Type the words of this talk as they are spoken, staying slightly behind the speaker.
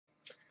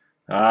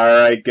All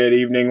right, good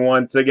evening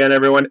once again,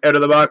 everyone. Out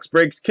of the Box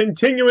Breaks,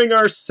 continuing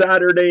our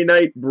Saturday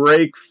night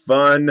break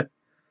fun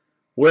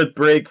with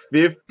break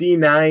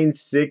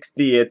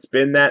 5960. It's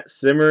been that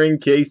simmering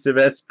case of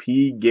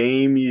SP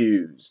game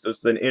used. This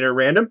is an inner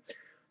random.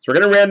 So we're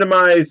going to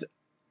randomize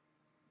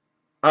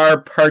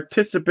our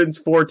participants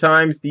 4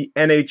 times, the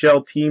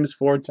NHL teams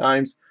 4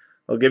 times.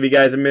 I'll give you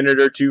guys a minute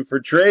or two for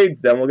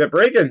trades, then we'll get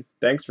breaking.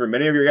 Thanks for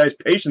many of your guys'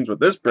 patience with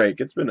this break.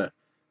 It's been a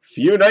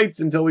few nights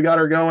until we got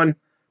her going.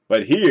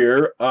 But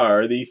here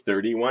are the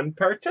 31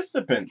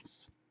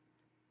 participants.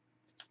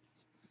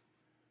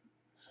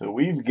 So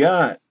we've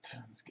got,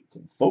 let's get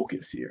some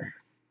focus here.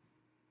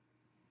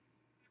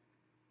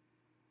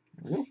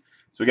 So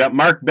we got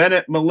Mark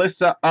Bennett,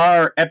 Melissa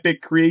R,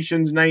 Epic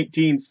Creations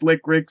 19, Slick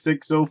Rick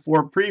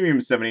 604,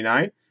 Premium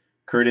 79,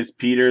 Curtis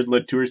Peters,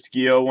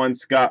 Latourski 01,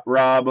 Scott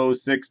Rob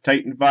 06,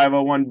 Titan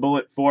 501,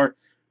 Bullet 4,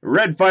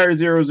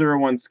 Redfire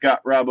 001, Scott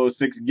Rob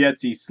 06,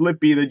 Getsy,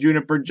 Slippy, The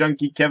Juniper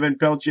Junkie, Kevin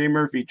Pelche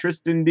Murphy,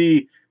 Tristan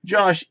D,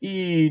 Josh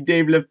E,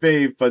 Dave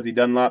Lefebvre, Fuzzy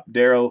Dunlop,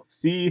 Daryl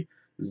C,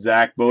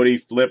 Zach Bodie,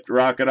 Flipped,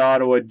 Rocket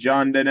Ottawa,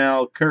 John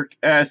Donnell, Kirk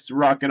S,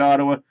 Rocket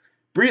Ottawa,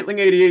 Breitling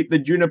 88, The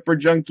Juniper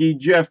Junkie,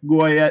 Jeff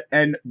Goyette,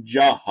 and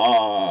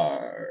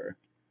Jahar.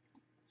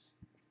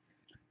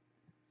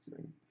 So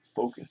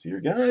focus here,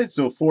 guys.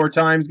 So 4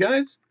 times,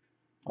 guys.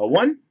 A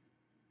 1.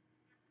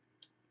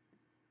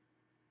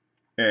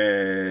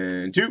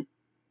 And 2.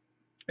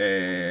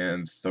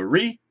 And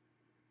 3.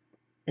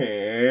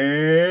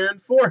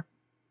 And 4.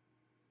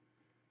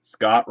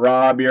 Scott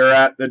Rob, you're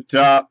at the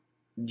top.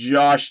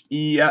 Josh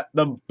E at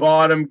the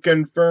bottom,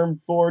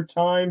 confirmed 4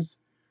 times.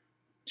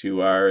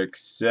 To our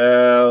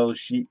Excel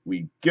sheet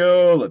we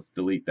go. Let's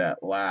delete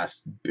that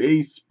last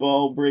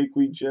baseball break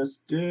we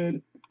just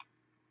did.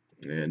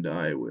 And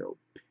I will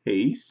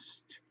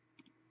paste.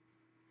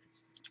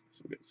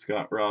 So we got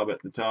Scott Rob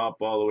at the top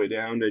all the way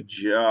down to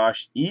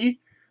Josh E.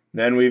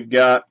 Then we've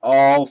got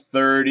all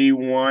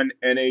 31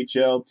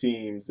 NHL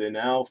teams in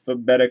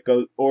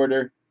alphabetical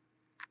order.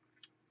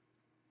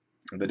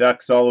 The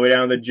Ducks all the way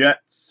down to the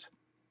Jets.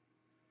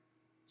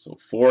 So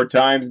 4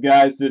 times,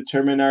 guys, to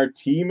determine our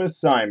team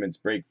assignments.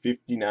 Break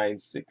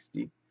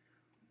 5960.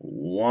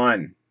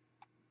 1,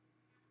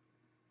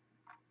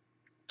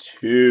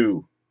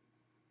 2,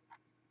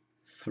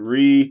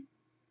 3,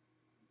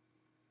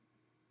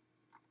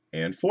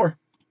 and 4.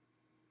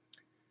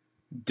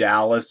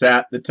 Dallas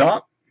at the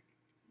top.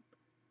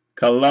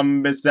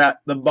 Columbus at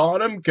the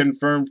bottom.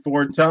 Confirmed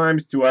 4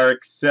 times. To our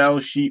Excel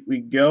sheet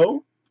we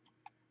go.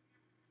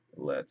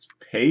 Let's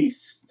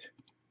paste.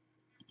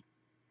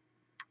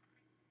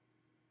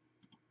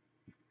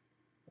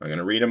 I'm going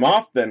to read them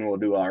off, then we'll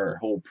do our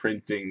whole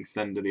printing,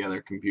 send to the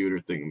other computer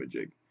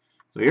thingamajig.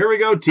 So here we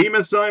go. Team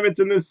assignments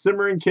in this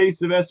simmering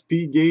case of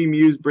SP game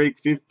used break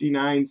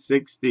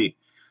 5960.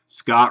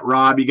 Scott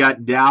Robb, you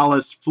got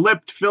Dallas,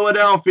 Flipped,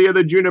 Philadelphia,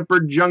 the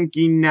Juniper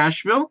Junkie,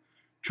 Nashville.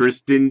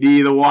 Tristan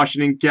D, the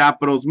Washington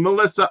Capitals.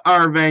 Melissa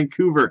R,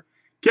 Vancouver.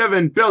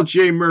 Kevin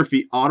Pelche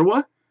Murphy,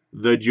 Ottawa.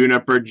 The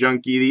Juniper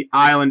Junkie, the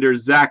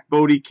Islanders. Zach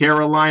Bodie,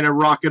 Carolina.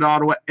 Rocket,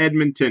 Ottawa,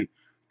 Edmonton.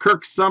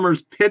 Kirk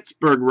Summers,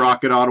 Pittsburgh,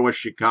 Rocket, Ottawa,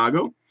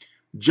 Chicago.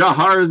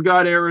 Jahar's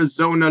got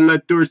Arizona,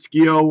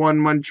 Latourski 01,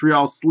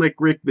 Montreal, Slick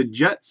Rick, the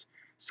Jets.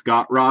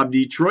 Scott Robb,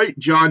 Detroit.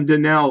 John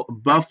Donnell,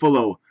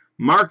 Buffalo.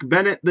 Mark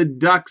Bennett, the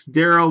Ducks.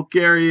 Daryl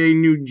Carrier,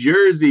 New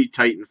Jersey,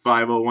 Titan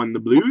 501, the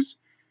Blues.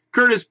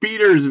 Curtis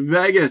Peters,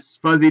 Vegas.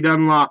 Fuzzy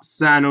Dunlop,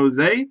 San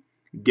Jose.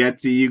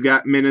 Getsy, you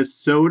got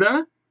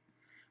Minnesota.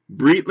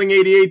 Breitling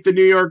 88, the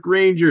New York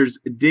Rangers.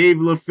 Dave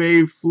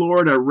Lefebvre,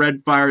 Florida.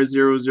 Redfire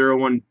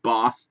 001,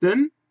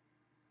 Boston.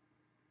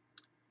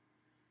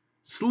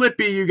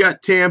 Slippy, you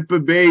got Tampa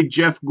Bay.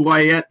 Jeff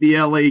Goyette, the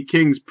LA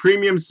Kings.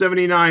 Premium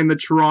 79, the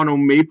Toronto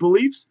Maple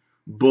Leafs.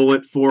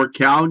 Bullet 4,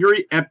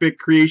 Calgary. Epic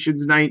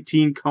Creations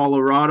 19,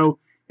 Colorado.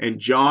 And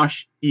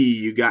Josh E,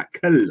 you got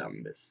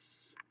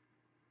Columbus.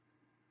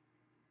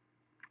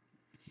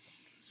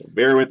 So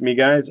bear with me,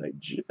 guys. I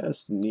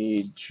just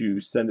need to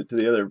send it to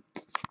the other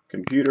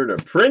computer to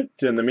print.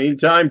 In the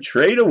meantime,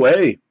 trade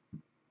away.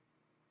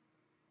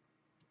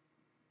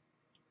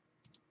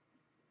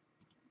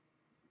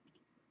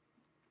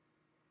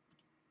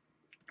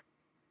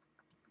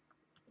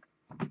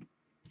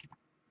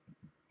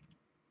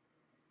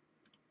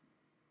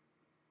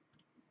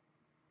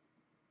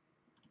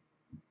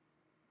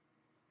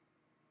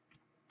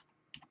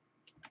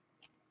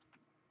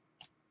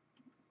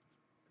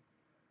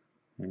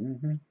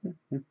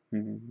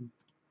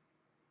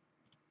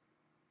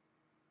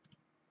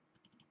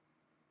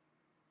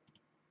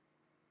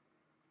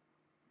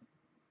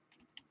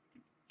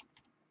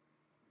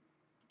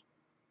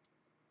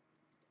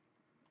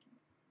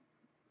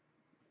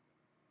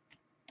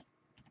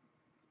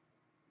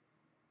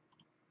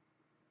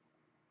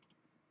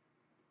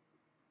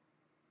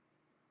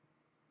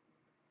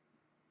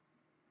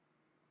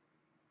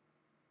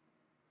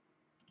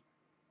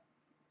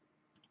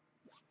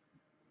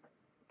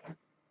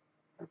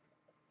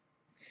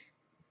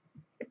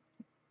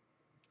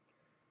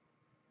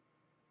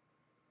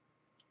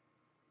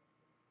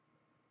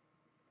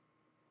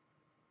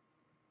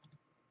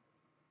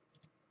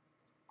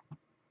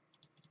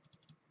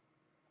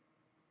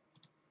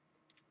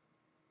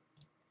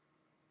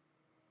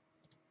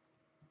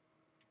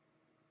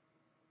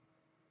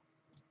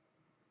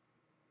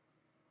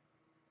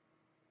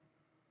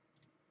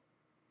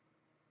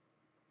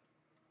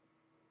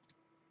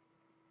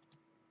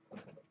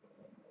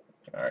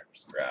 All right,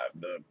 just grab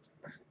the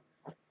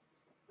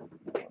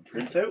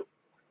printout.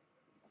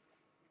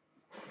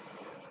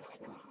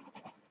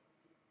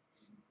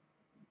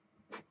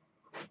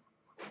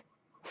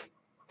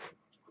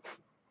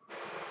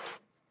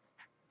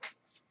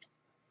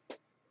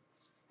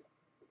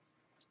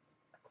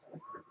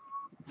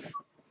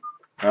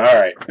 All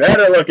right,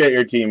 better look at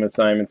your team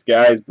assignments,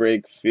 guys.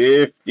 Break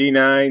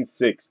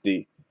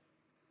 5960.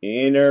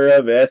 Inner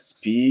of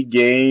SP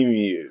game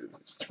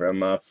used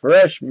from a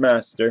fresh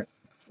master.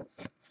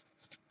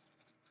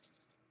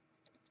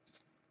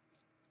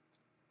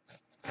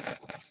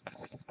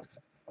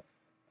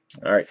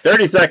 All right,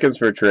 30 seconds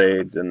for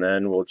trades, and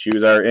then we'll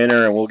choose our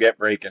inner and we'll get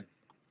breaking.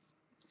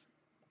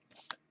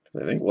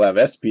 I think we'll have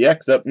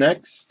SPX up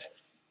next.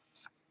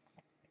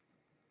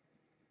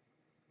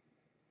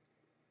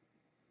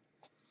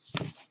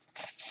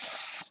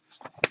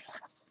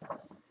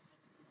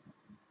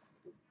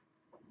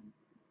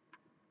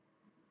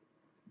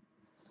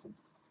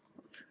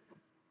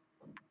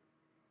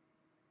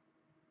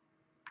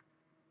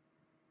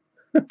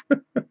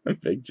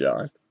 Big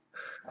John.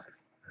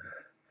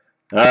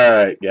 All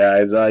right,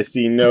 guys, I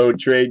see no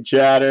trade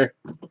chatter.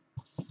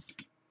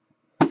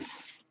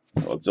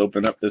 Let's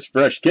open up this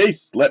fresh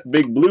case. Let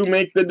Big Blue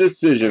make the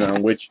decision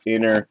on which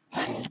inner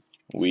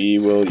we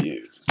will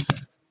use.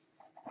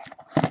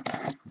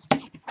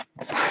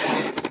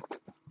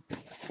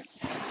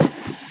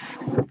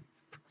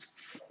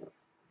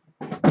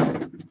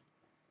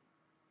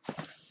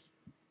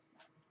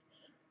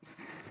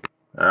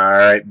 All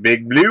right,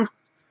 Big Blue.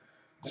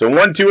 So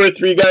 1, 2, or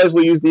 3 guys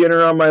will use the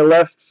inner on my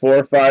left.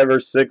 4, 5, or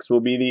 6 will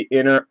be the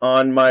inner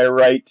on my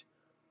right.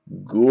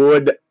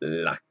 Good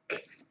luck.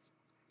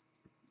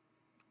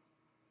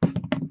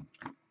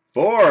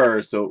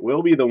 4, so it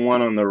will be the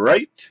one on the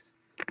right.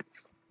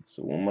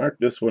 So we'll mark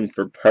this one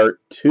for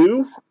part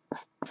 2,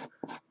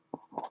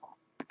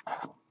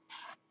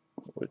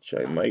 which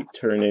I might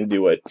turn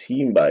into a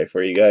team buy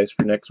for you guys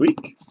for next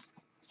week.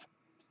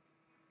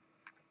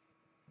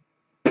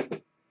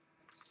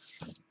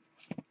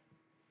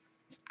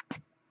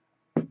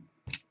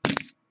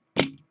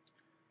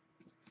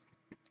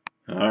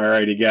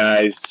 Alrighty,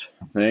 guys.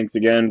 Thanks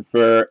again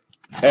for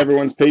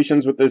everyone's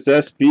patience with this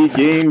SP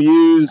game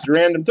used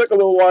random. Took a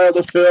little while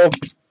to fill.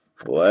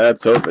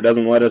 Let's hope it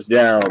doesn't let us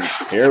down.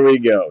 Here we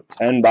go.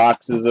 10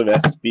 boxes of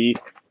SP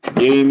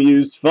game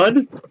used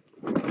fun.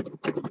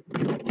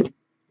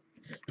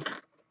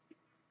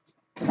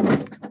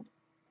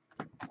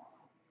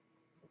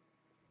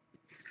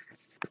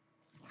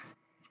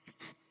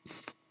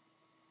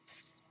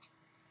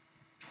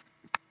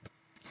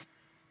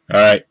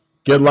 Alright.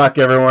 Good luck,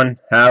 everyone.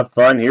 Have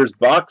fun. Here's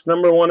box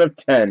number 1 of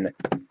 10.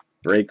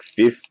 Break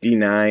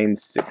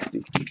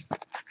 5960.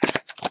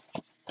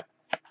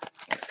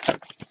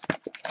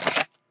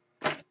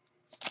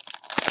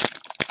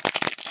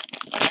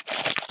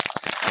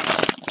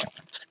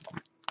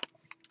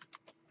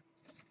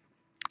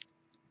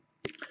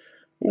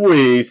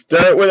 We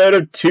start with out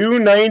of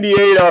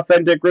 298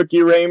 authentic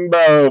rookie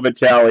rainbow,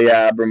 Vitaly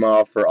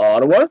Abramov for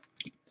Ottawa.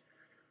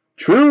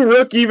 True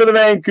rookie for the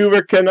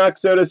Vancouver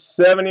Canucks out of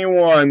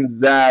 71,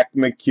 Zach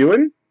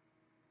McEwen.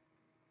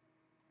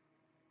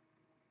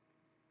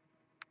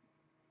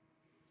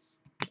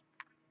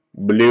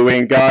 Blue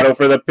ink auto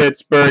for the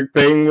Pittsburgh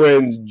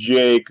Penguins,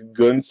 Jake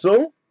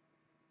Gunsel.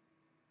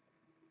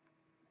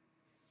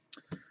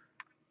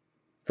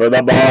 For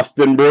the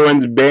Boston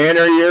Bruins,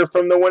 banner year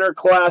from the Winter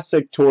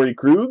Classic, Torrey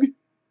Krug.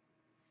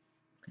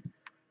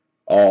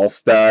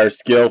 All-Star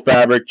Skill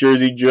Fabric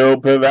jersey, Joe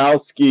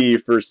Pavelski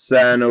for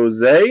San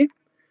Jose.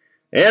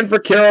 And for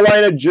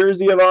Carolina,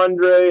 jersey of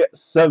Andrei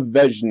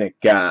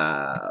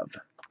Svechnikov.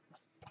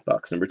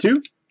 Box number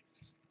 2.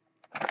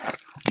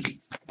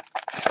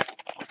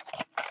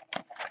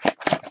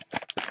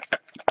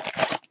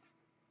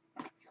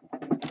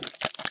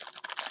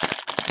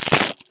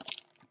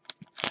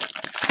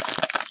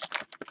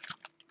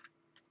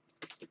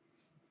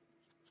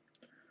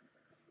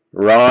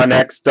 Ron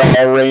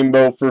Extall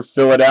Rainbow for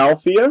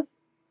Philadelphia.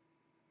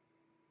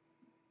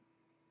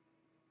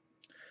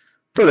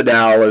 For the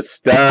Dallas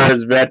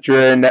Stars,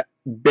 veteran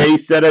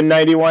base set of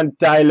 91,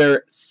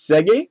 Tyler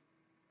Seguin.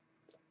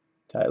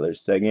 Tyler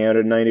Seguin out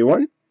of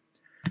 91.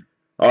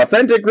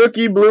 Authentic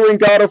rookie blue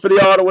ink auto for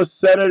the Ottawa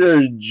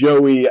Senators,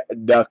 Joey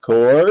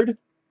Daccord.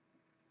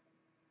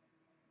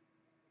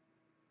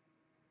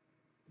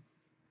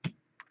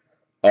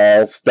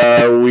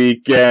 All-Star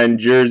Weekend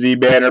jersey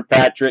banner,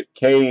 Patrick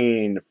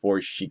Kane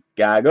for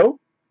Chicago.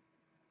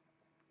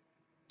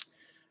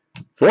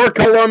 For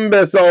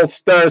Columbus,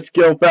 All-Star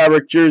Skill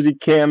Fabric jersey,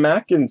 Cam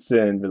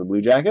Atkinson for the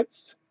Blue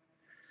Jackets.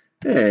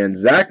 And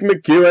Zach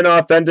McEwen,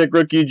 authentic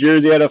rookie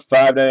jersey out of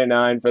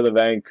 599 for the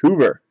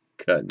Vancouver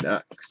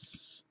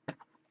Canucks.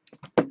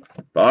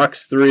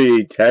 Box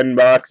 3,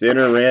 10-box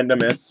inner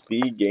random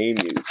SP game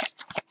used.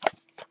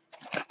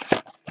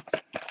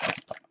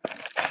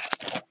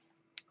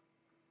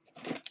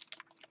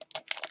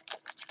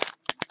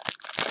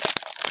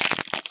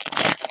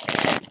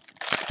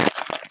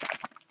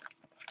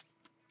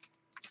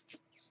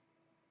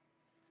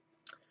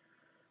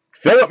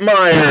 Philip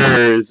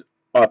Myers,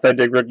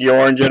 authentic rookie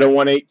orange at a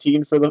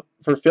 118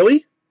 for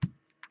Philly.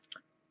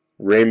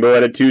 Rainbow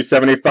at a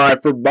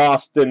 275 for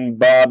Boston,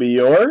 Bobby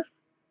Orr.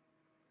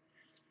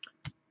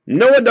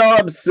 Noah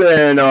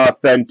Dobson,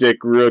 authentic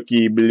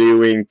rookie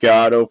blue ink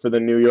auto for the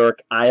New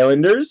York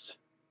Islanders.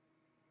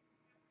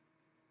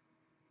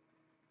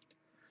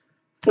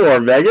 For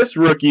Vegas,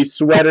 rookie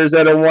sweaters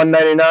at a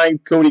 199,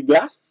 Cody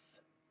Glass.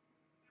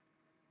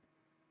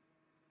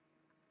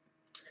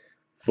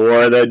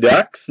 For the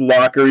Ducks,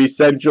 Locker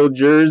Essential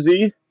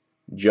jersey,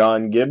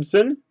 John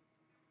Gibson.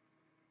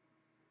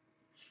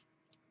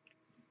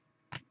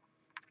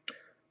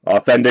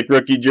 Authentic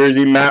rookie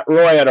jersey, Matt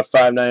Roy at a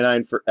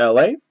 599 for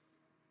LA.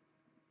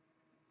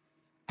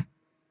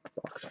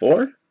 Box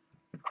 4.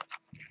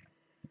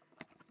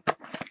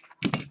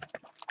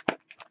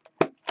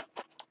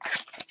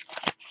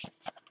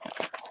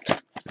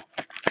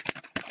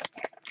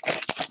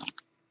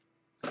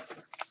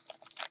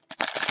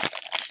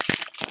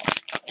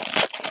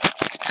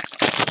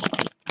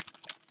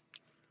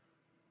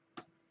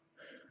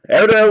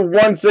 Out of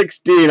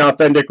 116,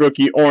 authentic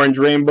rookie orange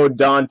rainbow,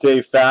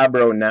 Dante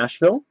Fabro,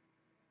 Nashville.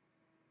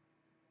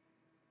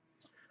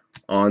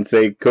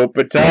 Onse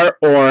Kopitar,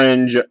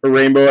 orange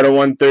rainbow at a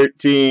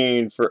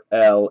 113 for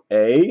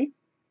LA.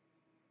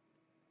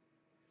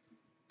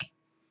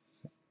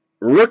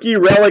 Rookie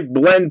relic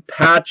blend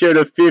patch out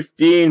of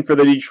 15 for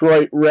the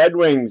Detroit Red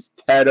Wings,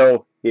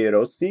 Taro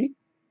Hiroshi.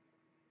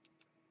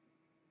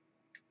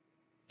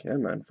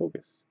 Come on,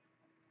 focus.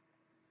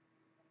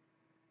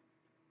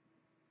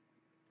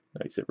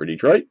 Nice hit for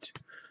Detroit.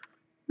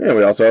 And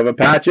we also have a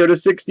patch out of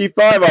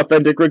 65,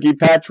 authentic rookie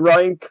patch,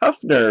 Ryan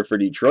Kuffner for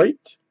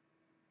Detroit.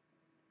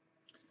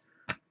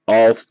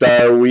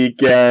 All-Star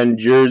Weekend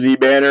jersey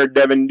banner,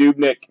 Devin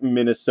Dubnyk,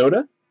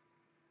 Minnesota.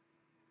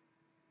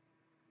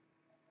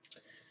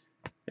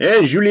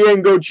 And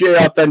Julien Gauthier,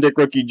 authentic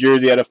rookie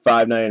jersey at a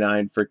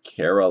 599 for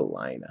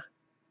Carolina.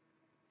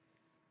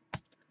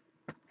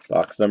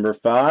 Box number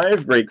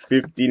 5, break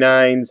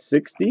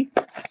 5960.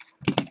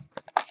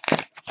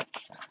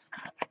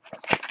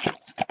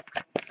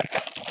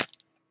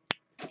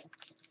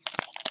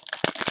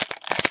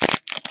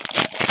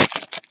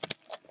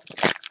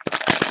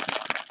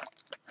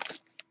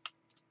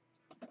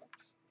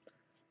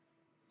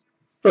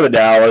 For the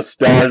Dallas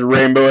Stars,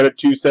 rainbow at a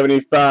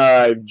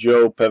 275,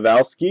 Joe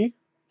Pavelski.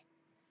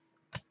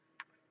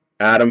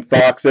 Adam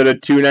Fox at a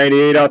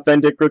 298,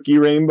 authentic rookie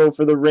rainbow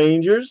for the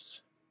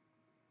Rangers.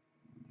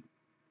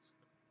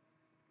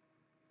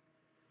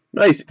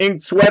 Nice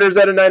inked sweaters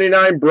at a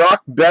 99,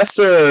 Brock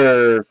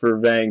Besser for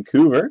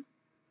Vancouver.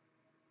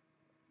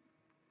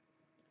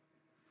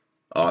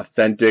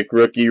 Authentic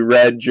rookie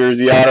red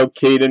jersey auto,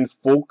 Caden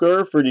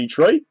Folker for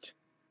Detroit.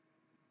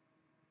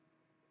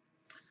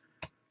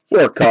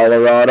 For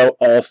Colorado,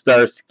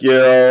 All-Star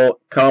Skill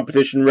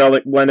Competition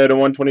Relic blend at a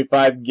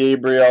 125,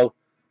 Gabriel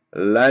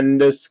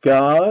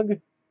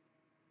Landeskog.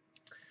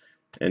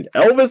 And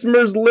Elvis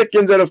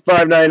Merzlikins at a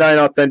 599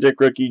 authentic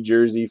rookie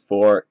jersey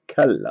for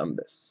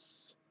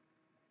Columbus.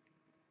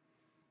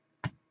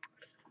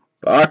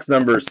 Box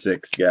number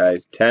 6,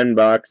 guys.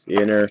 10-box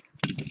inner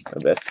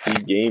of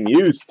SP Game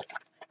Used.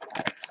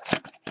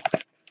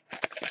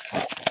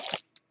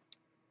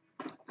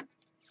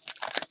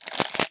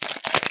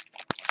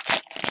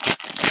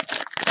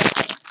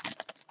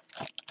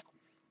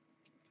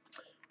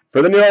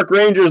 For the New York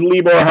Rangers,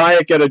 Libor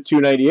Hayek at a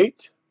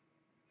 298.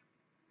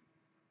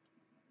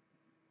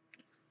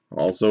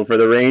 Also for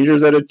the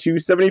Rangers at a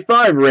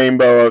 275,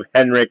 rainbow of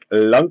Henrik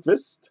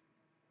Lundqvist.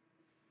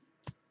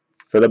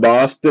 For the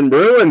Boston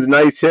Bruins,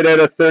 nice hit at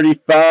a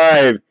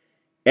 35.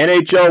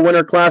 NHL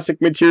Winter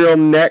Classic material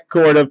net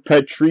cord of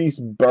Patrice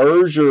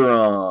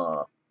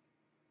Bergeron.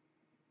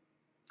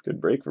 Good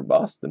break for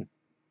Boston.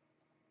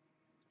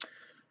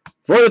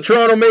 For the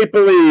Toronto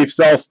Maple Leafs,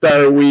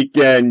 All-Star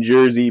Weekend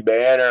jersey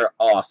banner,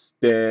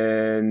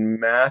 Austin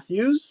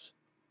Matthews.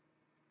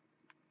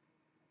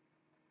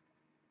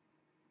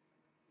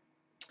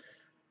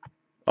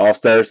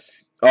 All-Star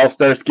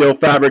Skill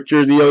Fabric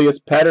jersey, Elias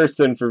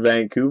Pettersson for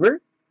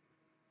Vancouver.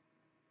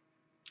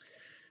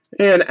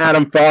 And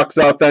Adam Fox,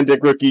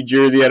 authentic rookie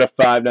jersey at a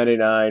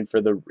 599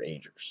 for the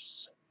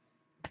Rangers.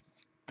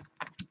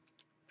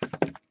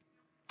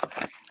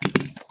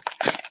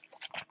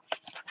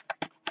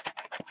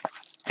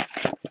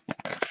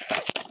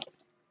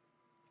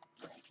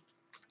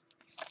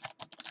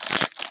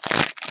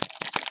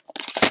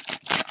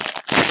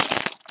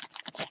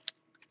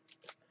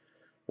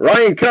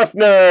 Ryan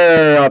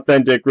Kuffner,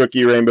 authentic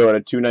rookie rainbow at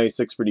a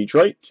 296 for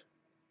Detroit.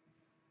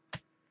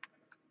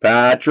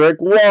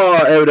 Patrick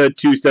Waugh out of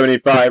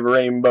 275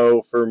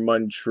 rainbow for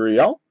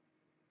Montreal.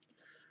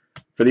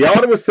 For the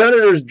Ottawa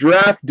Senators,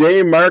 draft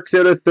day marks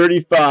out of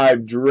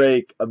 35,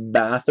 Drake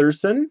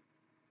Batherson.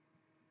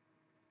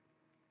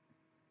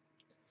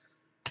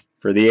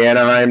 For the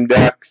Anaheim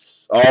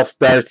Ducks,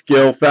 All-Star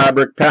Skill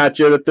Fabric patch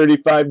out of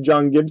 35,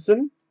 John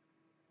Gibson.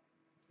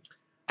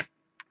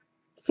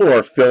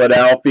 For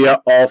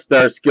Philadelphia,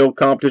 All-Star Skill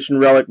Competition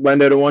Relic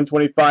blend out of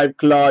 125,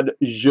 Claude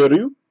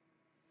Giroux.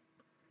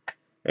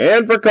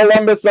 And for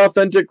Columbus,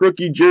 authentic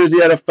rookie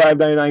jersey out of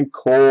 599,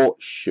 Cole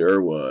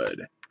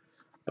Sherwood.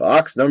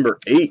 Box number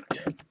 8.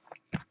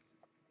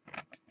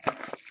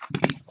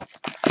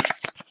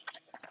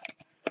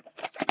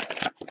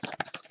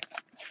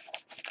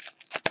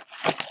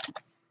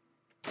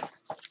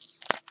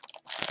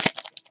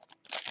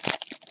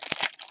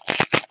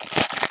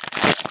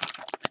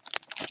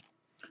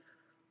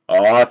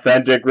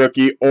 Authentic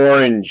rookie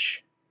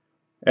orange.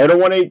 Out of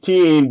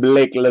 118,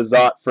 Blake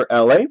Lizotte for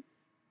LA.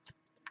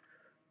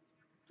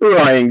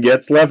 Ryan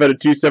Getzlaf out of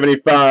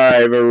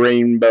 275, a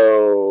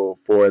rainbow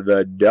for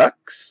the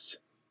Ducks.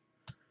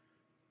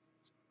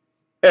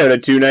 Out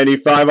of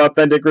 295,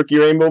 authentic rookie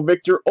rainbow,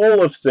 Victor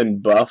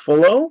Olofsson,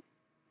 Buffalo.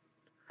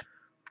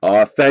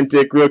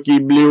 Authentic rookie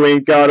blue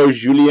ink auto,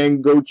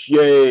 Julien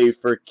Gauthier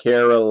for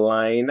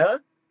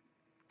Carolina.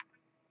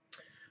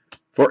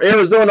 For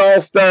Arizona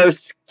All-Star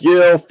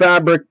Skill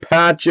Fabric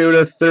patch out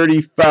of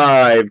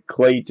 35,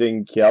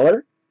 Clayton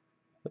Keller,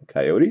 the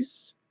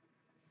Coyotes.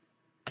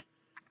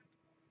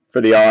 For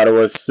the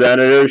Ottawa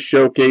Senators,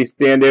 Showcase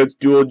Standouts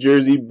Dual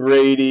Jersey,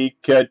 Brady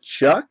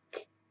Tkachuk.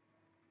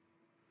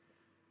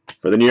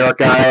 For the New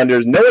York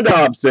Islanders, Noah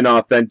Dobson,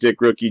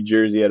 authentic rookie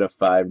jersey out of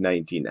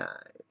 599.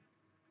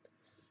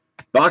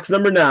 Box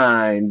number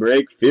 9,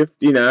 break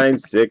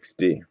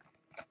 5960.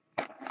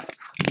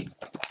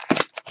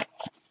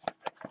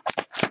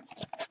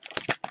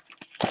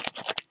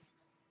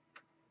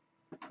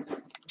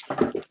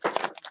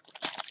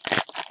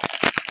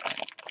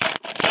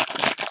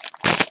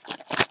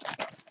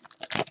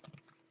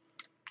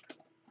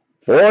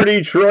 For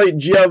Detroit,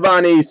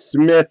 Giovanni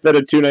Smith at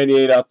a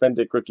 298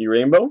 authentic rookie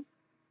rainbow.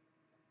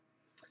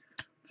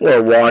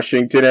 For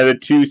Washington at a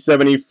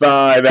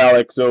 275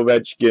 Alex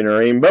Ovechkin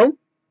rainbow.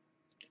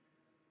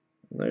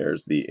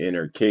 There's the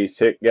inner case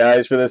hit,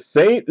 guys, for the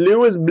St.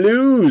 Louis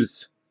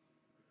Blues.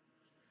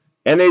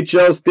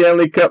 NHL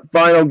Stanley Cup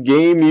Final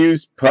Game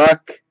Used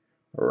Puck,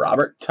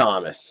 Robert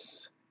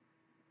Thomas.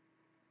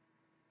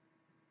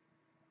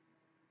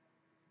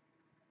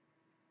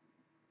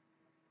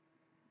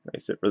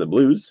 Nice hit for the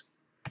Blues.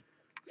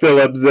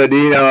 Philip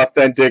Zadina,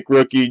 authentic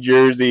rookie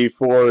jersey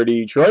for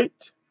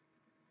Detroit.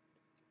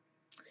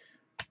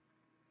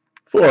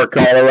 For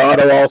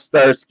Colorado,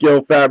 All-Star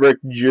Skill Fabric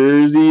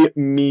jersey,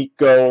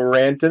 Mikko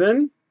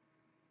Rantanen.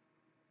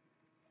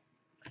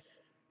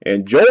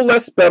 And Joe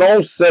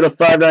Lesperance set of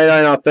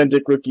 599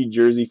 authentic rookie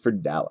jersey for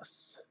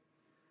Dallas.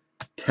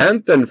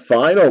 10th and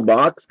final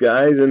box,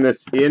 guys, in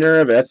this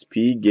inner of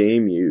SP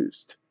Game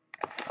Used.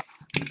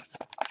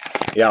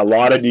 Yeah, a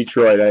lot of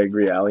Detroit. I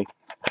agree, Allie.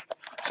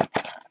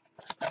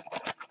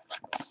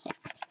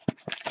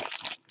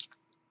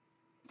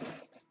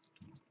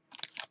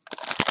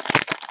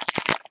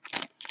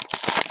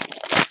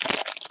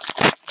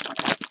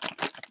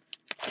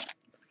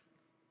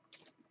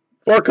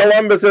 For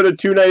Columbus at a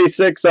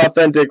 296,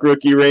 authentic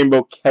rookie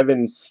rainbow,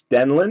 Kevin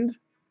Stenlund.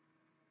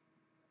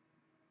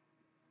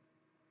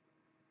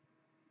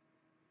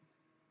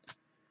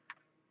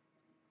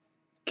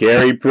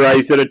 Carey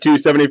Price at a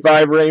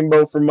 275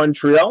 rainbow for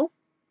Montreal.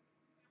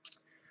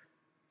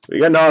 We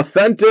got an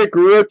authentic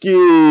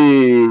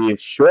rookie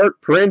short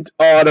print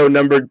auto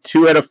numbered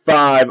 2 out of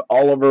 5,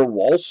 Oliver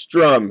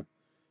Wahlstrom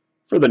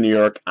for the New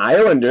York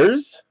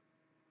Islanders.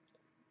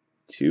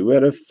 2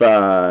 out of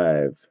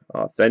 5.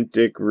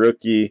 Authentic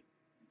rookie.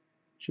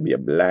 Should be a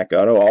black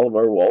auto.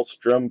 Oliver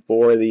Wahlstrom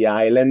for the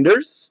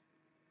Islanders.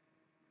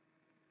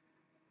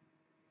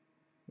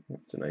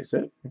 That's a nice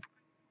hit.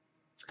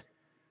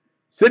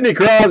 Sidney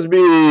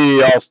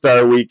Crosby,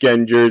 All-Star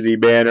Weekend jersey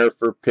banner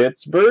for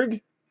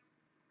Pittsburgh.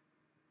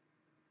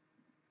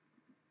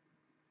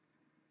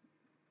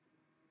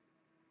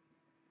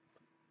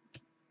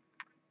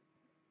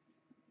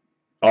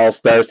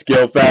 All-Star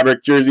Skill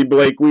Fabric jersey,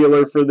 Blake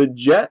Wheeler for the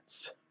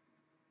Jets.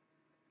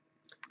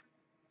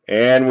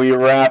 And we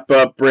wrap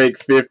up break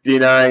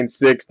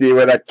 5960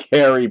 with a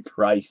Carey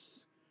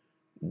Price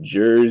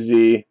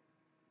jersey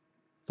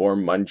for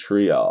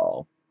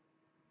Montreal.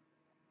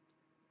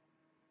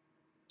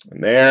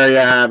 And there you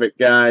have it,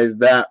 guys.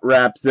 That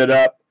wraps it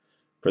up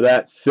for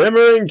that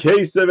simmering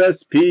case of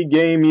SP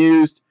Game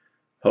Used.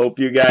 Hope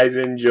you guys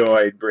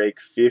enjoyed break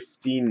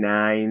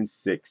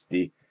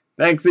 5960.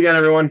 Thanks again,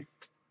 everyone.